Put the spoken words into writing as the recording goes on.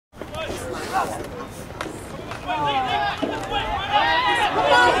I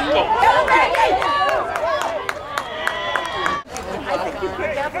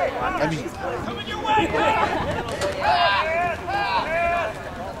mean,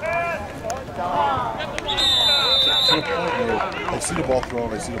 to the point where I see the ball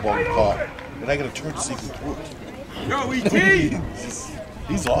thrown, I see the ball get caught, and I got to turn to see who threw it. Go, ET!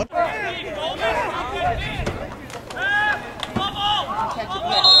 He's on.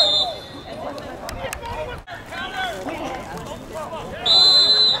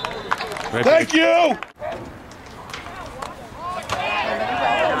 Thank you!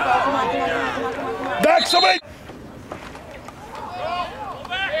 Back somebody!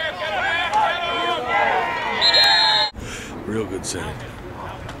 Real good save.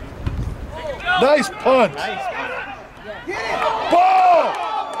 Nice punt! Ball!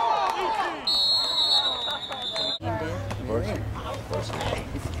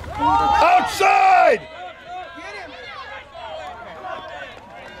 Outside!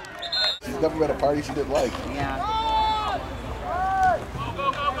 She's never been at a party she didn't like. Yeah.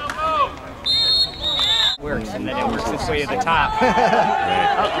 Works, and then it works its way to the top.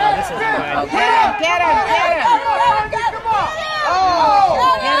 Uh-oh, this isn't good. Get him!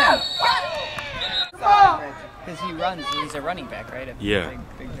 Oh! Get him! Because he runs, he's a running back, right? Yeah.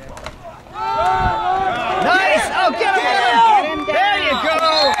 Big nice! Oh, get him! There you go!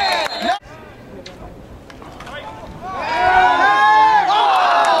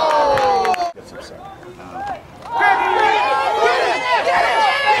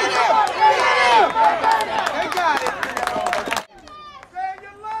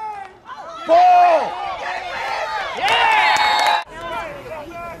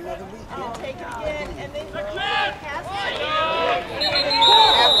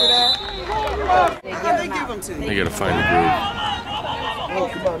 They gotta find the groove. Oh,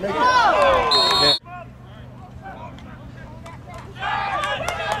 come on, make it.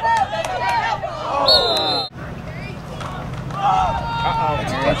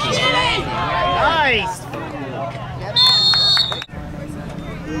 Nice!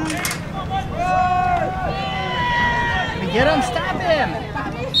 Get him, stop him!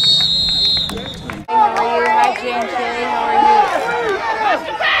 How are you? Hi, J&J. How are you?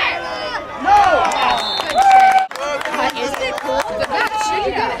 No! Isn't it cool? But not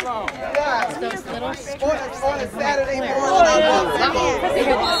cheetah. Those little strips. On a Saturday morning.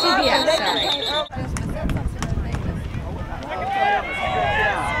 CBS, sorry.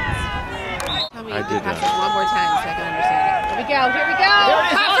 Tell me I did that. one more time so I can understand it. Here we go. Here we go.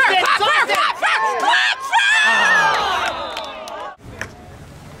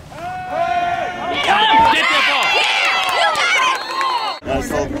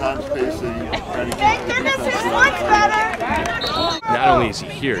 Thank goodness his lunch better. Not only is he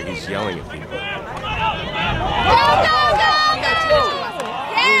here, he's yelling at people. Go, go, go!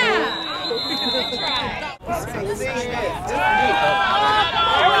 Yeah!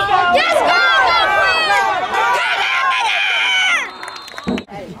 Yes, go!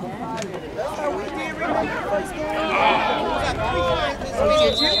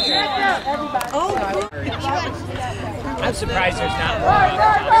 I'm surprised there's not more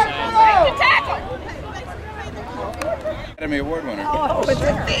outside. Academy Award winner. Oh, it's a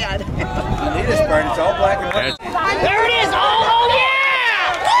fan. The neatest part, it's all black and white. There it is! Oh, yeah!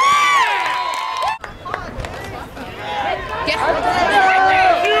 Guess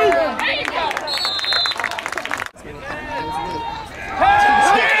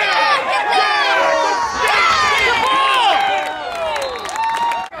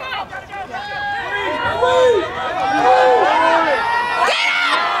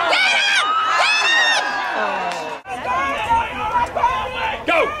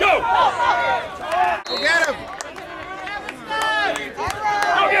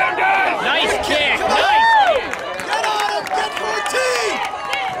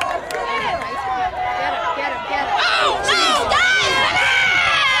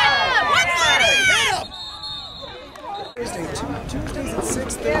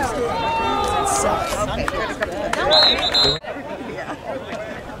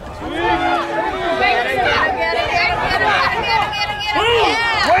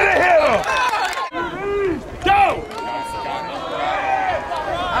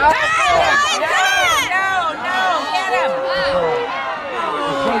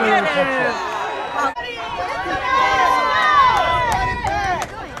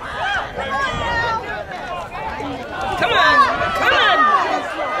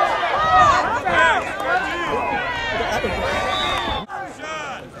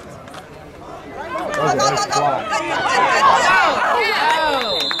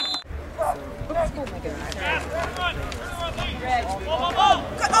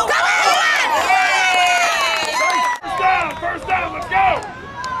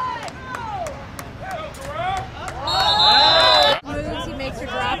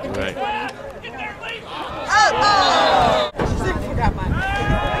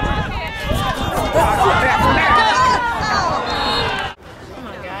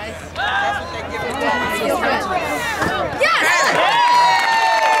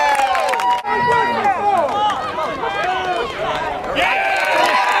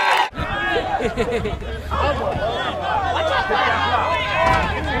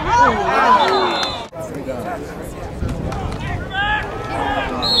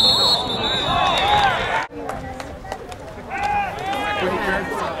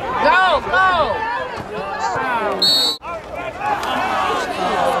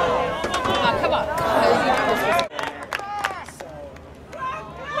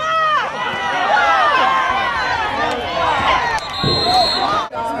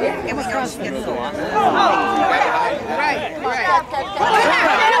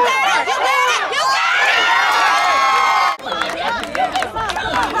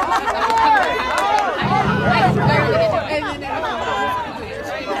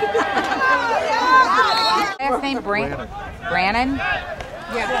his name? Brannon?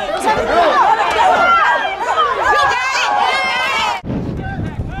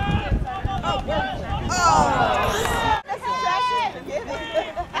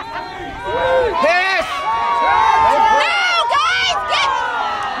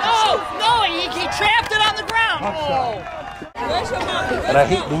 And I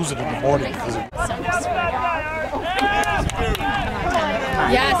hate losing in the morning because of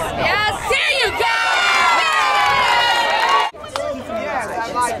Yes, yes, there you go! Yes, I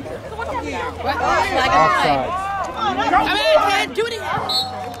like it. offside. Come in, kid, do it again.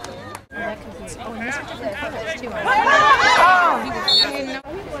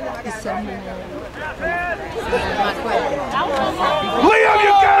 Liam,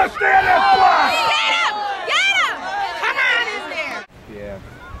 you gotta stand that flat! Get him! Come on in there! Yeah.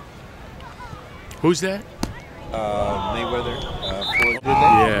 Who's that? Mayweather.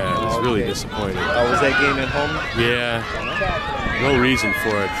 Yeah, it was really disappointing. Oh, was that game at home? Yeah, no reason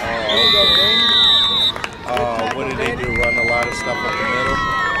for it. What did they do? Run a lot of stuff up the middle?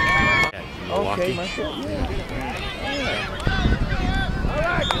 Milwaukee. That's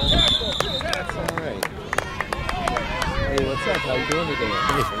all right. Hey, what's up? How you doing today?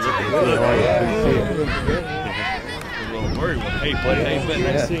 Hey, buddy, how you been?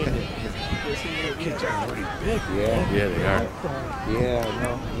 Nice seeing you. Kids are pretty big. Yeah, they are. Yeah,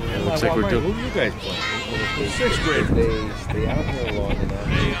 no. It looks like we're doing. Who you guys play? Sixth grade. They stay out here long enough,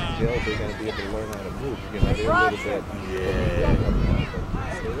 they're going to be able to learn how to move. You know, they're a little bit.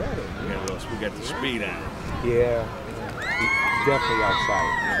 We got the speed on it. Yeah. Definitely outside.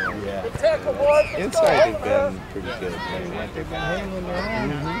 You know? Yeah. Inside they've been pretty good. They've been hanging around.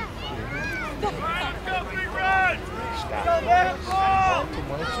 Stop. Too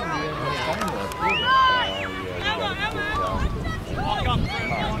much and we have no time left. Come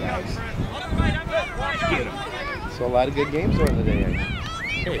on, guys. Get them. So a lot of good games on today.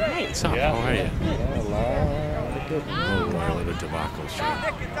 Hey, what's up? How are you? Yeah, a lot of good games. Oh, boy, what a debacle show.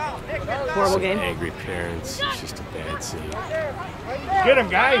 Horrible game. Angry parents. It's just a bad scene. Get him,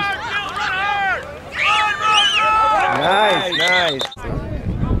 guys! Nice.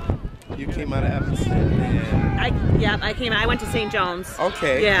 You came out of Evanston and... I went to St. John's.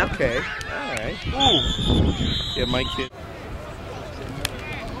 Okay. Yeah. Okay. All right. Yeah, my kid.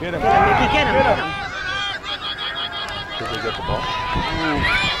 Get him! Get him. Did they get the ball?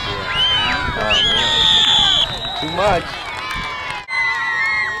 Oh, man. Too much.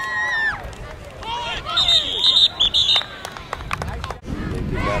 They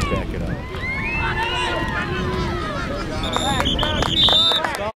did not back it up.